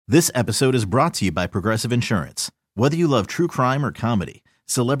This episode is brought to you by Progressive Insurance. Whether you love true crime or comedy,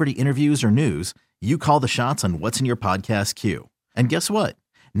 celebrity interviews or news, you call the shots on what's in your podcast queue. And guess what?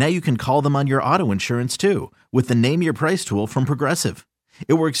 Now you can call them on your auto insurance too with the Name Your Price tool from Progressive.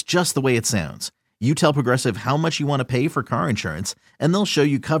 It works just the way it sounds. You tell Progressive how much you want to pay for car insurance, and they'll show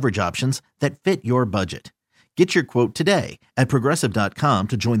you coverage options that fit your budget. Get your quote today at Progressive.com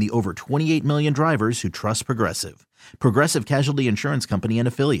to join the over 28 million drivers who trust Progressive. Progressive Casualty Insurance Company and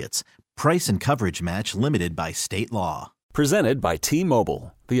Affiliates. Price and coverage match limited by state law. Presented by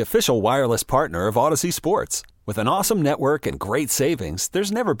T-Mobile, the official wireless partner of Odyssey Sports. With an awesome network and great savings,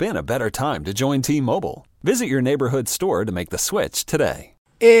 there's never been a better time to join T-Mobile. Visit your neighborhood store to make the switch today.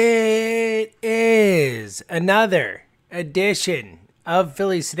 It is another edition of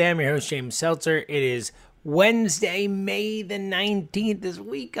Phillies Today. I'm your host, James Seltzer. It is Wednesday, May the 19th. This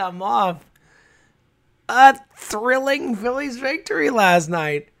week I'm off. A thrilling Phillies victory last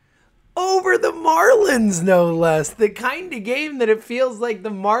night over the Marlins, no less. The kind of game that it feels like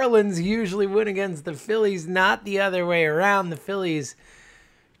the Marlins usually win against the Phillies, not the other way around. The Phillies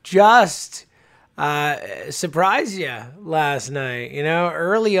just surprised you last night. You know,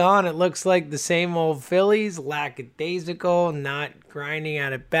 early on it looks like the same old Phillies, lackadaisical, not grinding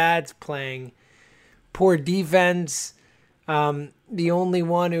out at bats, playing poor defense. The only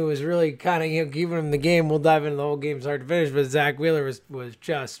one who was really kind of giving him the game, we'll dive into the whole game start to finish, but Zach Wheeler was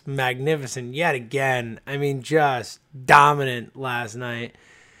just magnificent yet again. I mean, just dominant last night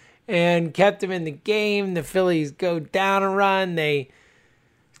and kept him in the game. The Phillies go down a run. They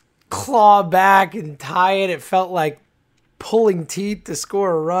claw back and tie it. It felt like pulling teeth to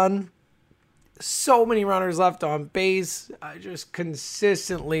score a run. So many runners left on base, just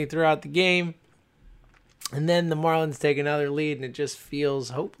consistently throughout the game. And then the Marlins take another lead, and it just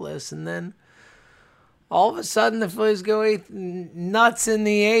feels hopeless. And then all of a sudden, the Phillies go nuts in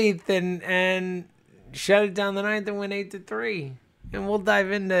the eighth and shut it down the ninth and win 8-3. And we'll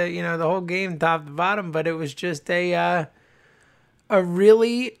dive into the whole game top to bottom, but it was just a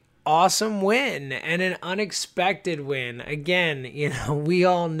really awesome win and an unexpected win. Again, we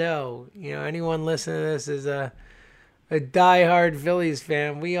all know, anyone listening to this is a diehard Phillies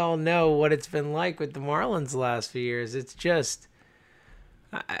fan. We all know what it's been like with the Marlins the last few years. It's just,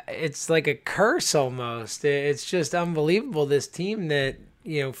 it's like a curse almost. It's just unbelievable. This team that,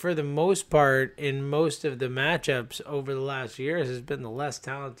 for the most part, in most of the matchups over the last few years has been the less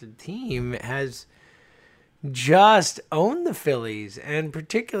talented team, has just owned the Phillies, and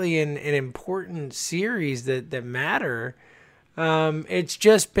particularly in important series that matter. It's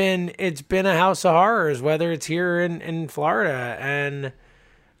been a house of horrors, whether it's here in Florida. And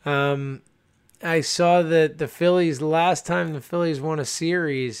I saw that the Phillies, last time the Phillies won a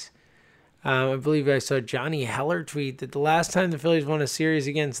series, I believe I saw Johnny Heller tweet that the last time the Phillies won a series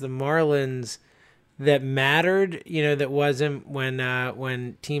against the Marlins that mattered, that wasn't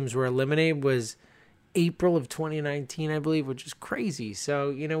when teams were eliminated, was April of 2019, I believe, which is crazy.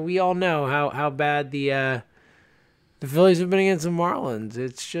 So, we all know how bad the Phillies have been against the Marlins.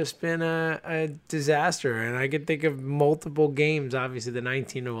 It's just been a disaster, and I can think of multiple games. Obviously, the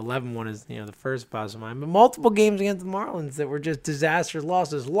 19-11 one is the first possible mind, but multiple games against the Marlins that were just disastrous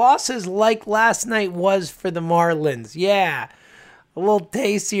losses. Losses like last night was for the Marlins. Yeah, a little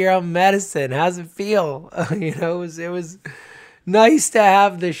taste of your own medicine. How's it feel? It was nice to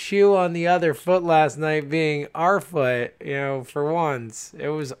have the shoe on the other foot last night being our foot, for once. It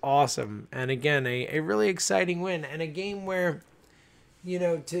was awesome. And again, a really exciting win. And a game where,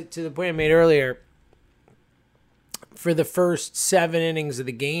 to the point I made earlier, for the first 7 innings of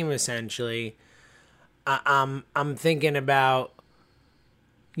the game, essentially, I'm thinking about,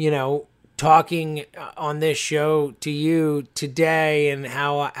 talking on this show to you today and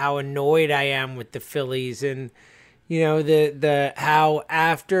how annoyed I am with the Phillies, and the how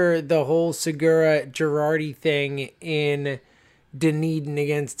after the whole Segura Girardi thing in Dunedin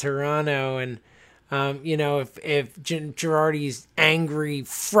against Toronto, and if Girardi's angry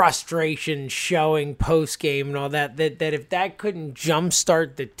frustration showing post game and all that if that couldn't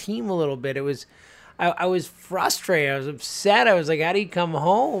jumpstart the team a little bit, I was frustrated. I was upset. I was like, how do you come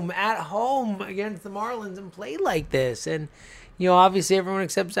home at home against the Marlins and play like this? And obviously everyone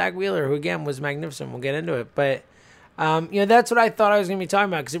except Zach Wheeler, who again was magnificent. We'll get into it, but. That's what I thought I was going to be talking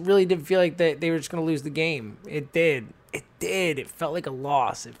about, because it really did feel like they were just going to lose the game. It did. It felt like a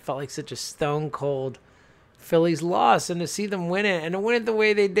loss. It felt like such a stone-cold Phillies loss. And to see them win it, and to win it the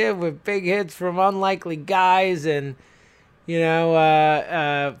way they did with big hits from unlikely guys and,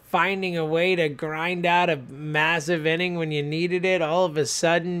 finding a way to grind out a massive inning when you needed it, all of a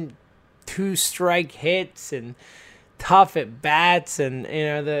sudden 2-strike hits, and tough at bats, and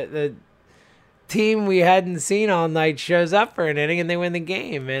the team we hadn't seen all night shows up for an inning and they win the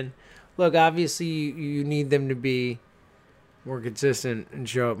game. And look, obviously you need them to be more consistent and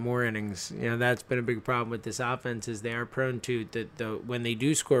show up more innings. That's been a big problem with this offense, is they are prone to when they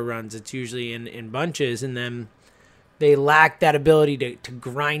do score runs, it's usually in bunches, and then they lack that ability to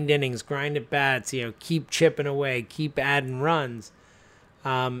grind innings, grind at bats, keep chipping away, keep adding runs.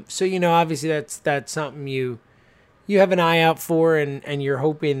 So obviously that's something you have an eye out for, and you're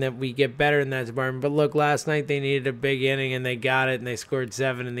hoping that we get better in that department. But look, last night they needed a big inning, and they got it, and they scored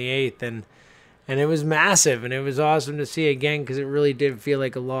 7 in the 8th, and it was massive, and it was awesome to see again, because it really did feel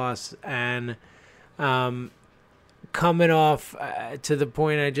like a loss. And coming off to the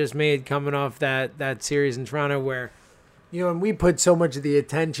point I just made, coming off that series in Toronto where, and we put so much of the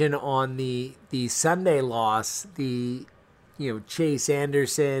attention on the Sunday loss, the Chase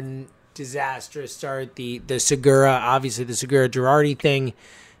Anderson disastrous start, the Segura, obviously the Segura-Girardi thing,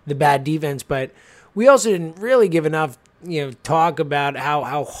 the bad defense, but we also didn't really give enough talk about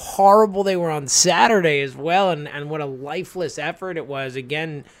how horrible they were on Saturday as well, and what a lifeless effort it was.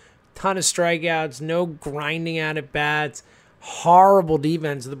 Again, ton of strikeouts, no grinding out at bats, horrible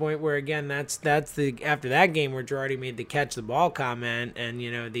defense to the point where, again, that's the after that game where Girardi made the catch the ball comment, and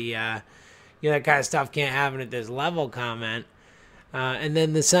that kind of stuff can't happen at this level comment. And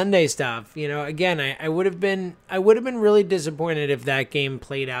then the Sunday stuff, again, I would have been really disappointed if that game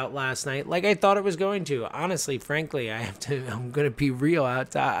played out last night like I thought it was going to. Honestly, frankly, I'm going to be real.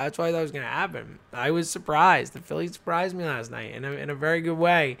 That's why I thought it was going to happen. I was surprised. The Phillies surprised me last night in a very good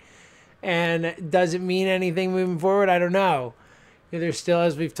way. And does it mean anything moving forward? I don't know. There's still,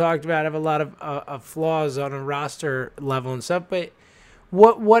 as we've talked about, have a lot of flaws on a roster level and stuff, but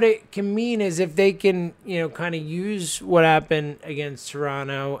what it can mean is if they can, kind of use what happened against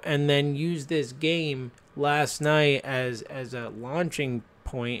Toronto and then use this game last night as a launching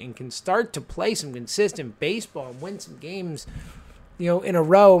point and can start to play some consistent baseball and win some games, in a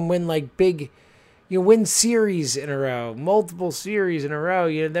row, and win like big, win series in a row, multiple series in a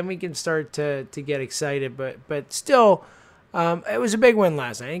row, then we can start to get excited. But still, it was a big win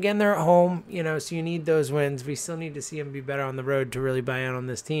last night. Again, they're at home, so you need those wins. We still need to see them be better on the road to really buy in on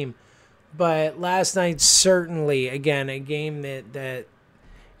this team. But last night, certainly, again, a game that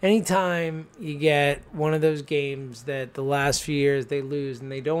anytime you get one of those games that the last few years they lose and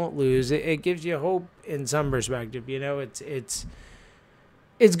they don't lose, it gives you hope in some perspective. It's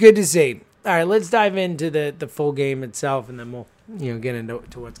good to see. All right, let's dive into the full game itself, and then we'll get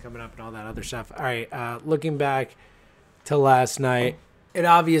into what's coming up and all that other stuff. All right, looking back to last night, it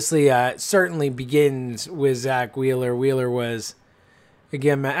obviously certainly begins with Zach Wheeler. Wheeler was,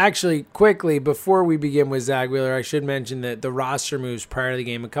 again, actually, quickly, before we begin with Zach Wheeler, I should mention that the roster moves prior to the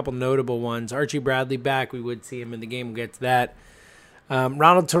game, a couple notable ones. Archie Bradley back, we would see him in the game, we'll get to that.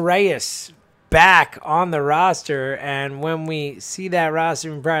 Ronald Torreyes back on the roster, and when we see that roster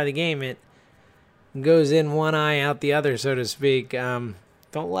from prior to the game, it goes in one eye, out the other, so to speak. Don't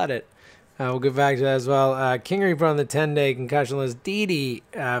let it. We'll get back to that as well. Kingery put on the 10-day concussion list. Didi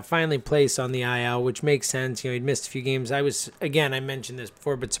finally placed on the IL, which makes sense. He'd missed a few games. I mentioned this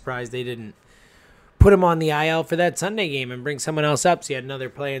before, but surprised they didn't put him on the IL for that Sunday game and bring someone else up. So he had another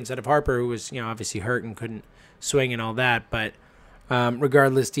play instead of Harper, who was obviously hurt and couldn't swing and all that. But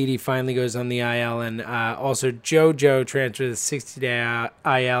regardless, Didi finally goes on the IL. And also JoJo transferred to the 60-day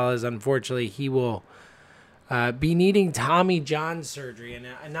IL, as unfortunately he will be needing Tommy John surgery, and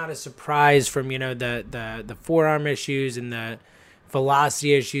not a surprise from the forearm issues and the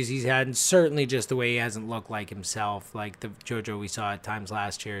velocity issues he's had, and certainly just the way he hasn't looked like himself, like the JoJo we saw at times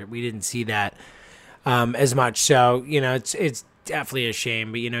last year. We didn't see that as much, so it's definitely a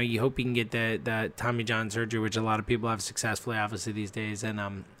shame. But you hope he can get the Tommy John surgery, which a lot of people have successfully, obviously these days,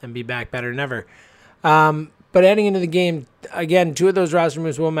 and be back better than ever. But heading into the game, again, 2 of those roster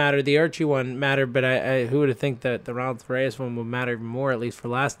moves will matter. The Archie one mattered, but who would have think that the Ronald Torreyes one would matter even more, at least for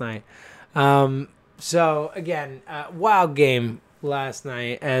last night. So, again, wild game last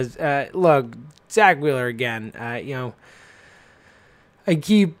night. As look, Zach Wheeler, again, I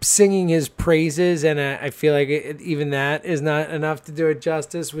keep singing his praises, and I feel like even that is not enough to do it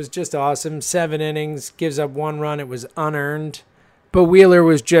justice. Was just awesome. 7 innings, gives up 1 run. It was unearned. But Wheeler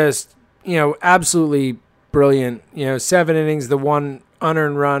was just, absolutely brilliant. 7 innings, the 1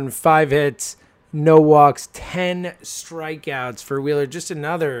 unearned run, 5 hits, no walks, 10 strikeouts for Wheeler. Just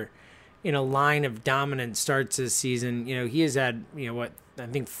another, line of dominant starts this season. He has had, I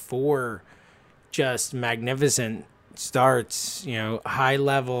think 4 just magnificent starts, high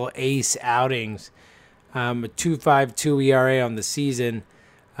level ace outings, a 2.52 ERA on the season.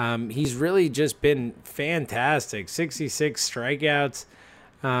 He's really just been fantastic. 66 strikeouts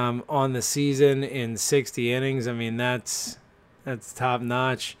on the season in 60 innings. I mean, that's top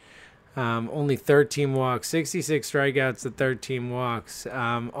notch. Only 13 walks, 66 strikeouts to 13 walks.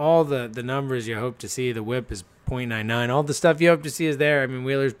 All the numbers you hope to see. The whip is .99. All the stuff you hope to see is there. I mean,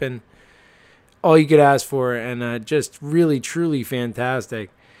 Wheeler's been all you could ask for, and just really, truly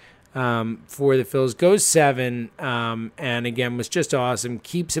fantastic for the Phils. Goes 7, and again, was just awesome.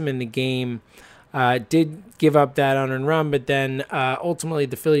 Keeps him in the game. Did give up that unearned run, but then ultimately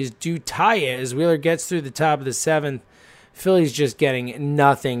the Phillies do tie it as Wheeler gets through the top of the 7th. Phillies just getting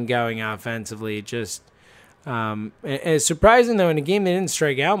nothing going offensively. Just it's surprising, though, in a game they didn't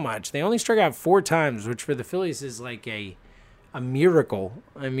strike out much. They only struck out 4 times, which for the Phillies is like a miracle.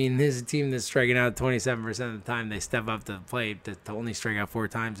 I mean, this is a team that's striking out 27% of the time they step up to the plate. To only strike out 4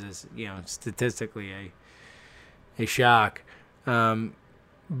 times is, statistically a shock.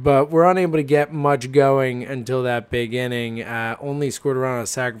 But we're unable to get much going until that big inning. Only scored a run on a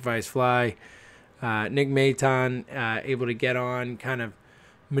sacrifice fly. Nick Maton able to get on, kind of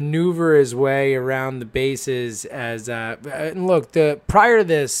maneuver his way around the bases as and look, prior to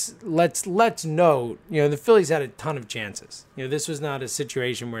this, let's note, the Phillies had a ton of chances. This was not a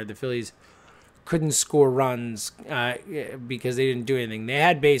situation where the Phillies couldn't score runs because they didn't do anything. They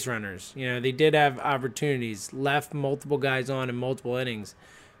had base runners. They did have opportunities, left multiple guys on in multiple innings.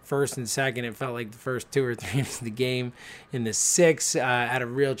 First and second, it felt like the first 2 or 3 innings of the game. In the 6th, had a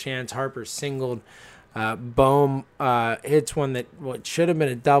real chance. Harper singled. Bohm hits one that should have been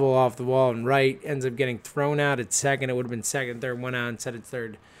a double off the wall and right. Ends up getting thrown out at second. It would have been second, third, 1 out, instead it's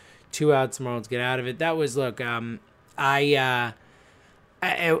third, 2 outs. Marlins get out of it. That was, look, I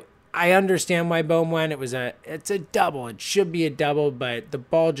understand why Bohm went. It's a double. It should be a double, but the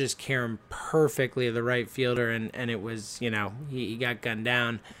ball just carried him perfectly to the right fielder, and it was, he got gunned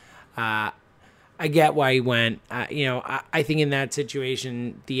down. I get why he went. I think in that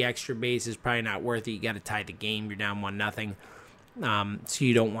situation, the extra base is probably not worth it. You got to tie the game. You're down 1-0. So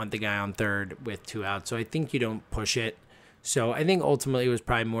you don't want the guy on third with 2 outs. So I think you don't push it. So I think ultimately it was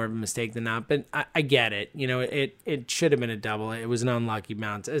probably more of a mistake than not. But I get it. It should have been a double. It was an unlucky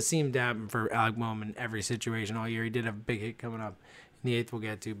bounce. It seemed to happen for Alec Bohm in every situation all year. He did have a big hit coming up in the 8th we'll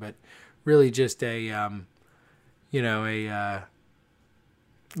get to. But really just a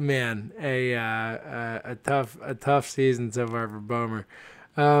tough season so far for Bomer.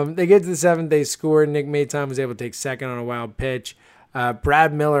 They get to the 7th, they score. Nick Maton was able to take second on a wild pitch.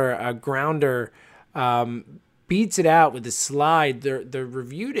 Brad Miller, a grounder, beats it out with a slide. They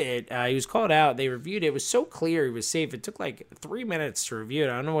reviewed it. He was called out. They reviewed it. It was so clear he was safe. It took like 3 minutes to review it.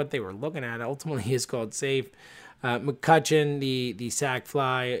 I don't know what they were looking at. Ultimately, he is called safe. McCutchen, the sac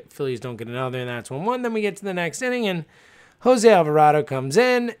fly. Phillies don't get another, and that's 1-1. Then we get to the next inning, and Jose Alvarado comes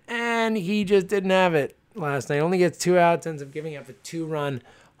in, and he just didn't have it last night. Only gets 2 outs, ends up giving up a 2-run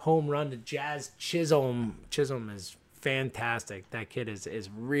home run to Jazz Chisholm. Chisholm is fantastic. That kid is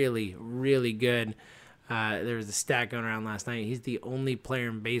really, really good. There was a stat going around last night. He's the only player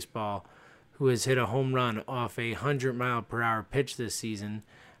in baseball who has hit a home run off a 100-mile-per-hour pitch this season,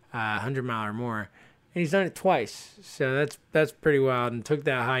 100 mile or more. And he's done it twice, so that's pretty wild. And took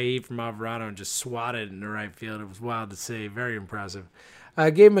that high heat from Alvarado and just swatted it in the right field. It was wild to see, very impressive.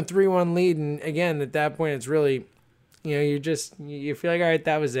 Gave him a 3-1 lead, and again at that point, it's really, you feel like, all right,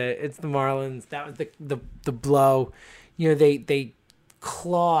 that was it. It's the Marlins. That was the blow. They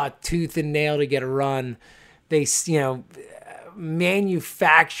claw tooth and nail to get a run. They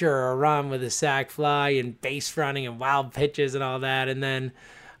manufacture a run with a sac fly and base running and wild pitches and all that, and then.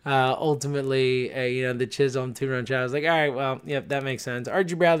 Ultimately, the Chisholm 2-run shot. I was like, all right, well, yep, that makes sense.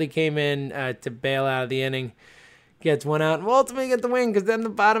 Archie Bradley came in to bail out of the inning, gets 1 out, and we'll ultimately get the win because then the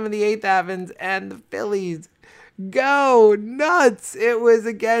bottom of the 8th happens, and the Phillies go nuts. It was,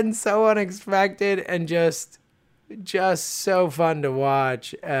 again, so unexpected and just so fun to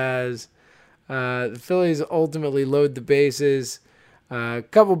watch as the Phillies ultimately load the bases. A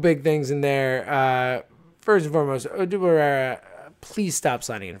couple big things in there. First and foremost, Odubel please stop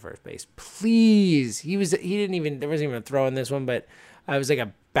sliding into first base. Please. There wasn't even a throw in this one, but it was like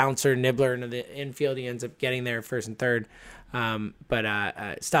a bouncer nibbler into the infield. He ends up getting there first and third.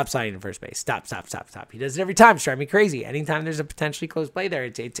 But stop sliding to first base. Stop. He does it every time. It's driving me crazy. Anytime there's a potentially close play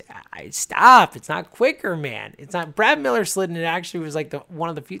there, stop. It's not quicker, man. It's not. Brad Miller slid, and it actually was like one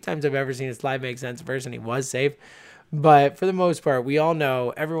of the few times I've ever seen a slide make sense first, and he was safe. But for the most part, we all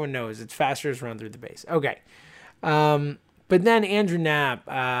know, everyone knows, it's faster to run through the base. Okay. But then Andrew Knapp,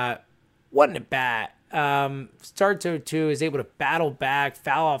 wasn't a bat. Start to 0-2, is able to battle back,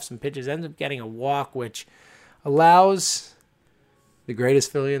 foul off some pitches, ends up getting a walk, which allows the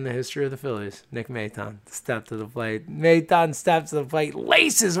greatest Philly in the history of the Phillies, Nick Maton, stepped to the plate. Maton steps to the plate,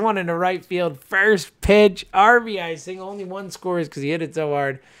 laces one into right field, first pitch, RBI single. Only one scores because he hit it so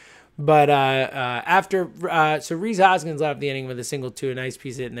hard. But so Rhys Hoskins left the inning with a single too. A nice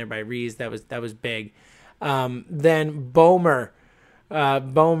piece hit in there by Rhys. That was big. Then Bomer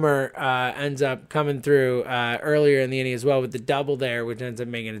ends up coming through earlier in the inning as well with the double there, which ends up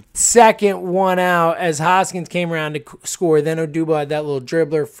making a second one out as Hoskins came around to score. Then Odubel had that little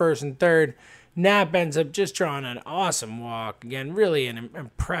dribbler first and third. Knapp ends up just drawing an awesome walk. Again, really an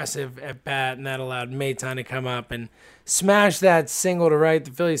impressive at bat, and that allowed Maton to come up and smash that single to right.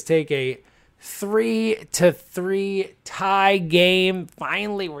 The Phillies take a 3-3 tie game.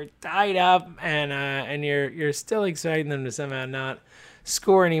 Finally, we're tied up, and you're still expecting them to somehow not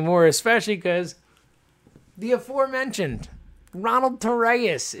score anymore, especially because the aforementioned Ronald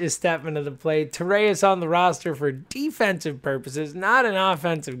Torreyes is stepping to the plate. Torreyes on the roster for defensive purposes, not an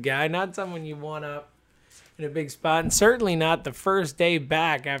offensive guy, not someone you want up in a big spot, and certainly not the first day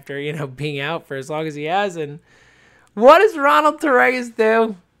back after, being out for as long as he has. And what does Ronald Torreyes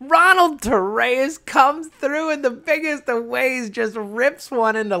do? Ronald Torreyes comes through in the biggest of ways, just rips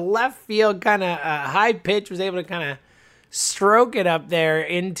one into left field, kind of high pitch, was able to kind of stroke it up there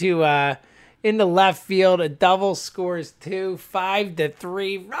into left field. A double, scores 2,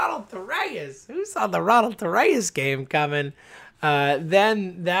 5-3. Ronald Torreyes. Who saw the Ronald Torreyes game coming?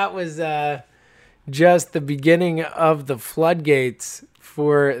 Then that was just the beginning of the floodgates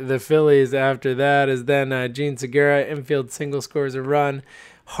for the Phillies. After that is then Gene Segura, infield single, scores a run.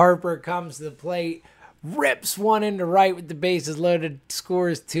 Harper comes to the plate, rips one into right with the bases loaded,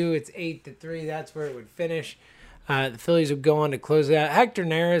 scores 2. It's 8-3. That's where it would finish. The Phillies would go on to close it out. Hector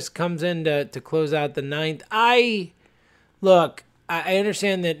Neris comes in to close out the ninth. I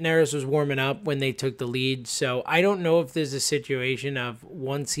understand that Neris was warming up when they took the lead, so I don't know if there's a situation of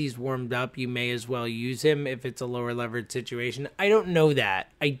once he's warmed up, you may as well use him if it's a lower leverage situation. I don't know that.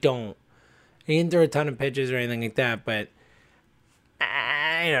 I don't. He didn't throw a ton of pitches or anything like that, but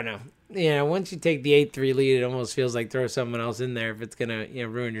I don't know. Once you take the 8-3 lead, it almost feels like throw someone else in there if it's going to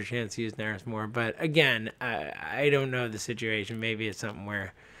ruin your chance to use Neris more. But again, I don't know the situation. Maybe it's something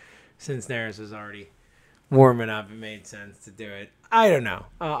where since Neris was already warming up, it made sense to do it. I don't know.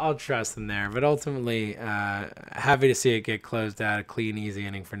 I'll trust them there. But ultimately, happy to see it get closed out. A clean, easy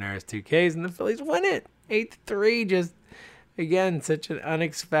inning for Neris, 2 Ks, and the Phillies win it. 8-3, just, again, such an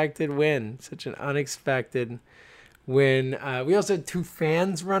unexpected win. Such an unexpected win. We also had 2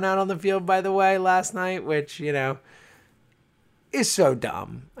 fans run out on the field, by the way, last night, which, is so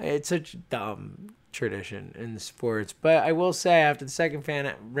dumb. It's such a dumb tradition in sports. But I will say, after the second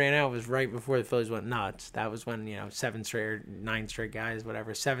fan ran out, was right before the Phillies went nuts. That was when, 7 straight or 9 straight guys,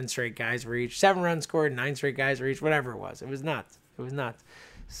 whatever, 7 straight guys were each, 7 runs scored, 9 straight guys were each, whatever it was. It was nuts.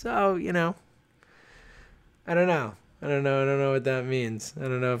 So, I don't know. I don't know what that means. I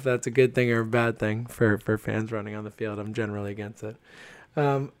don't know if that's a good thing or a bad thing for fans running on the field. I'm generally against it.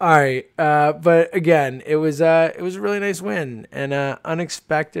 All right. But again, it was a really nice win and an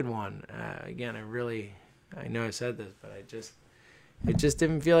unexpected one. Again, I know I said this, but it just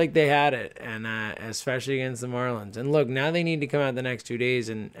didn't feel like they had it, and especially against the Marlins. And look, now they need to come out the next 2 days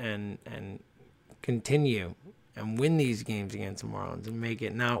and continue and win these games against the Marlins and make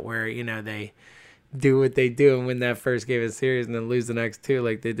it not where, they do what they do and win that first game of the series and then lose the next 2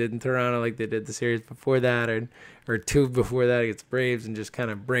 like they did in Toronto, like they did the series before that, or 2 before that against Braves, and just kind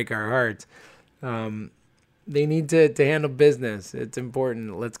of break our hearts. They need to handle business. It's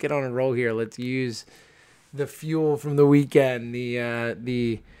important. Let's get on a roll here. Let's use the fuel from the weekend,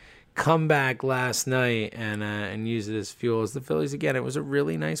 the comeback last night, and use it as fuel. As the Phillies, again, it was a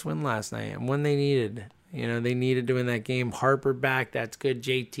really nice win last night and one they needed. They needed to win that game. Harper back. That's good.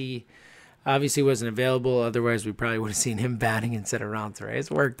 JT obviously wasn't available. Otherwise, we probably would have seen him batting instead of Ronald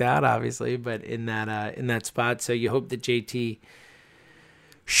Torreyes. Worked out, obviously, but in that spot. So you hope that JT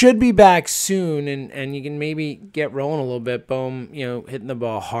should be back soon, and you can maybe get rolling a little bit. Bohm, hitting the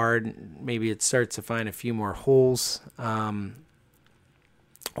ball hard. Maybe it starts to find a few more holes.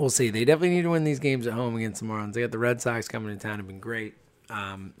 We'll see. They definitely need to win these games at home against the Marlins. They got the Red Sox coming to town. Have been great.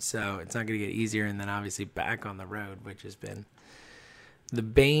 So it's not going to get easier. And then obviously back on the road, which has been the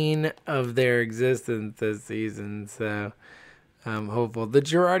bane of their existence this season. So I'm hopeful. The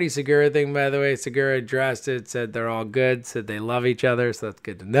Girardi Segura thing, by the way, Segura addressed it, said they're all good, said they love each other, so that's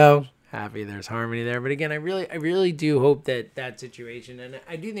good to know. Happy there's harmony there. But again, I really do hope that situation, and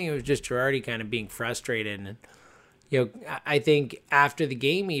I do think it was just Girardi kind of being frustrated. And I think after the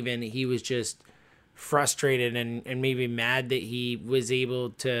game even, he was just frustrated and maybe mad that he was able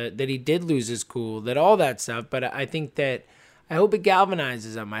to, that he did lose his cool, that all that stuff. But I think I hope it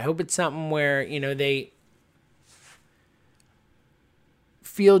galvanizes them. I hope it's something where, they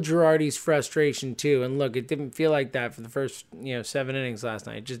feel Girardi's frustration too. And look, it didn't feel like that for the first, 7 innings last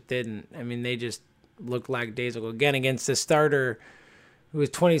night. It just didn't. I mean, they just looked lackadaisical. Again, against a starter who was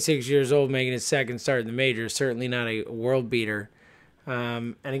 26 years old making his second start in the majors, certainly not a world beater.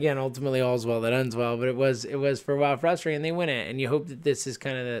 And again, ultimately all's well that ends well, but it was for a while frustrating, and they win it. And you hope that this is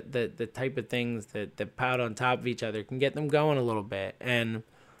kind of the type of things that pout on top of each other can get them going a little bit and,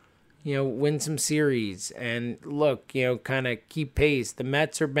 win some series and look, kind of keep pace. The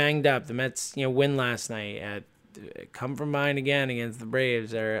Mets are banged up. The Mets, win last night, come from behind again against the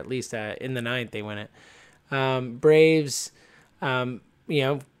Braves, or at least in the ninth they win it. Braves,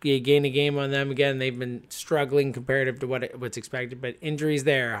 you gain a game on them again. They've been struggling comparative to what's expected, but injuries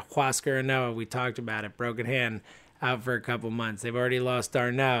there. Huascar and Noah, we talked about it, broken hand, out for a couple months. They've already lost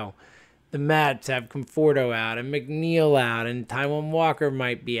Darno. The Mets have Conforto out and McNeil out, and Taijuan Walker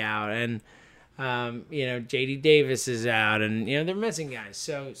might be out, and J.D. Davis is out, and they're missing guys.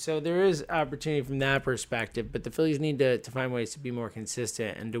 So there is opportunity from that perspective, but the Phillies need to find ways to be more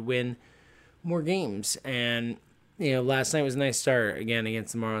consistent and to win more games. And last night was a nice start again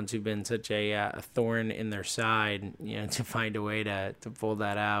against the Marlins, who've been such a thorn in their side. To find a way to pull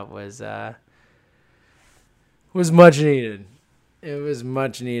that out was much needed. It was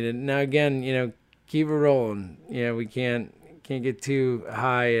much needed. Now again, keep it rolling. We can't get too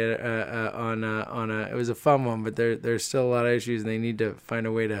high on a. It was a fun one, but there's still a lot of issues, and they need to find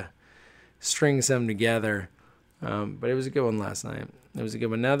a way to string some together. But it was a good one last night. It was a good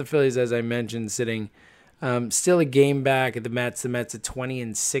one. Now the Phillies, as I mentioned, sitting. Still a game back at the Mets. The Mets at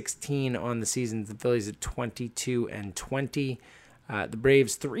 20-16 on the season. The Phillies at 22-20. The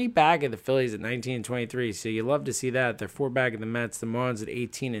Braves 3 back at the Phillies at 19-23. So you love to see that. They're 4 back at the Mets. The Marlins at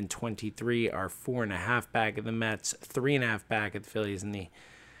 18-23 are 4.5 back at the Mets, 3.5 back at the Phillies, and the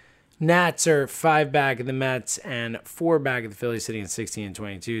Nats are 5 back at the Mets and 4 back at the Phillies, sitting at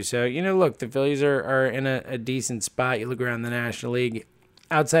 16-22. So look, the Phillies are in a decent spot. You look around the National League,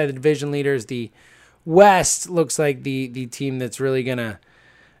 outside the division leaders, the West looks like the team that's really gonna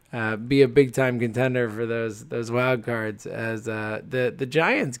be a big time contender for those wild cards. As the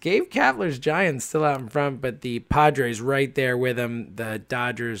Giants, Gabe Kapler's Giants still out in front, but the Padres right there with them. The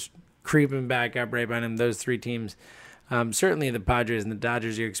Dodgers creeping back up right behind them. Those 3 teams, certainly the Padres and the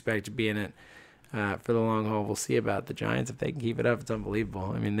Dodgers, you expect to be in it for the long haul. We'll see about the Giants if they can keep it up. It's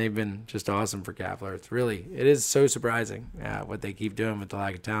unbelievable. I mean, they've been just awesome for Kapler. It is so surprising what they keep doing with the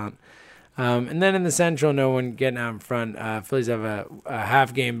lack of talent. And then in the Central, no one getting out in front. Phillies have a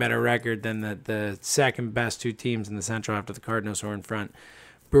half game better record than the second best 2 teams in the Central after the Cardinals, who are in front.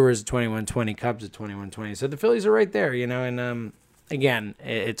 Brewers at 21-20, Cubs at 21-20. So the Phillies are right there, and again,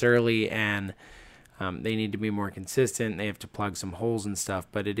 it's early and they need to be more consistent. They have to plug some holes and stuff,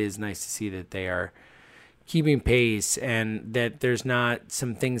 but it is nice to see that they are keeping pace and that there's not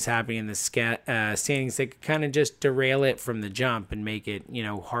some things happening in the standings that could kind of just derail it from the jump and make it,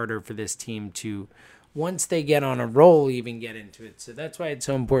 harder for this team to, once they get on a roll, even get into it. So that's why it's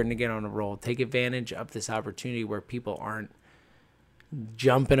so important to get on a roll. Take advantage of this opportunity where people aren't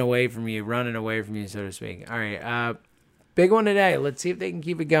jumping away from you, running away from you, so to speak. All right, big one today. Let's see if they can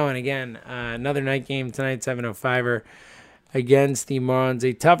keep it going. Again, another night game tonight, 7:05er. Against the Marlins,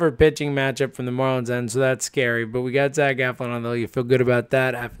 a tougher pitching matchup from the Marlins end, so that's scary. But we got Zach Eflin on, though. You feel good about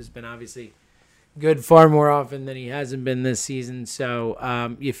that. F has been obviously good far more often than he hasn't been this season,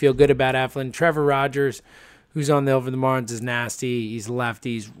 so you feel good about Eflin. Trevor Rogers, who's on the hill for the Marlins, is nasty. He's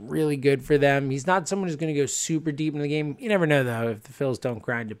lefty. He's really good for them. He's not someone who's going to go super deep in the game. You never know, though, if the Phils don't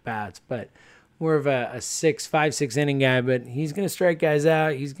grind at bats. But more of a 5-6 inning guy, but he's going to strike guys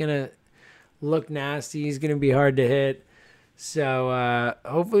out. He's going to look nasty. He's going to be hard to hit. So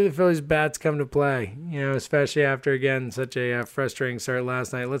hopefully the Phillies bats come to play, especially after, again, such a frustrating start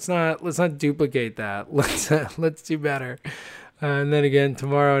last night. Let's not duplicate that. Let's do better. And then again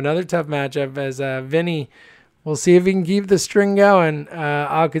tomorrow, another tough matchup as Vinny. We'll see if he can keep the string going. Sandy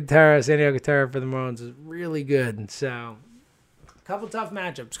Alcantara for the Marlins is really good. So a couple tough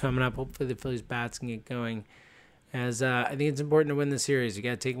matchups coming up. Hopefully the Phillies bats can get going. As I think it's important to win the series. You got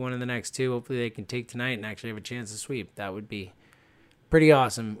to take one of the next 2. Hopefully they can take tonight and actually have a chance to sweep. That would be pretty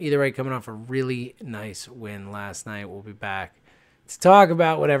awesome. Either way, coming off a really nice win last night. We'll be back to talk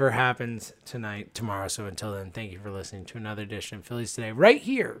about whatever happens tomorrow. So until then, thank you for listening to another edition of Phillies Today right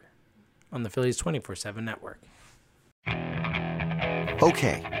here on the Phillies 24/7 Network.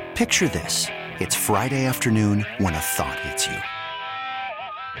 Okay, picture this. It's Friday afternoon when a thought hits you.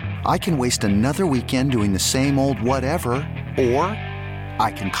 I can waste another weekend doing the same old whatever, or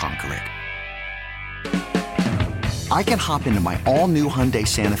I can conquer it. I can hop into my all-new Hyundai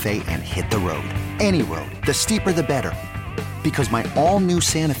Santa Fe and hit the road. Any road. The steeper, the better. Because my all-new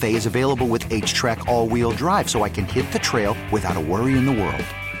Santa Fe is available with H-Track all-wheel drive, so I can hit the trail without a worry in the world.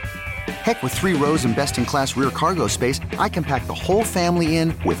 Heck, with 3 rows and best-in-class rear cargo space, I can pack the whole family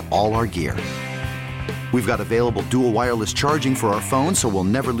in with all our gear. We've got available dual wireless charging for our phones, so we'll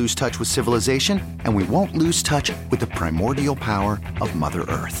never lose touch with civilization, and we won't lose touch with the primordial power of Mother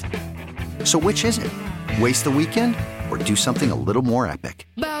Earth. So which is it? Waste the weekend or do something a little more epic?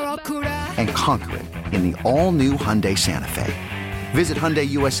 And conquer it in the all-new Hyundai Santa Fe. Visit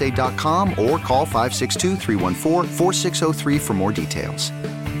HyundaiUSA.com or call 562-314-4603 for more details.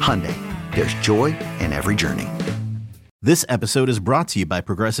 Hyundai, there's joy in every journey. This episode is brought to you by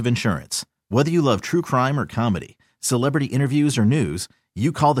Progressive Insurance. Whether you love true crime or comedy, celebrity interviews or news,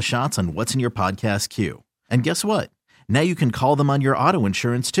 you call the shots on what's in your podcast queue. And guess what? Now you can call them on your auto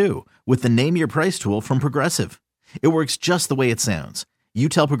insurance too with the Name Your Price tool from Progressive. It works just the way it sounds. You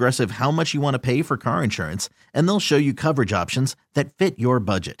tell Progressive how much you want to pay for car insurance, and they'll show you coverage options that fit your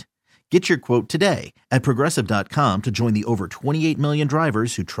budget. Get your quote today at Progressive.com to join the over 28 million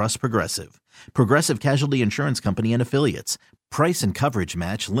drivers who trust Progressive. Progressive Casualty Insurance Company and Affiliates. Price and coverage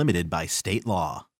match limited by state law.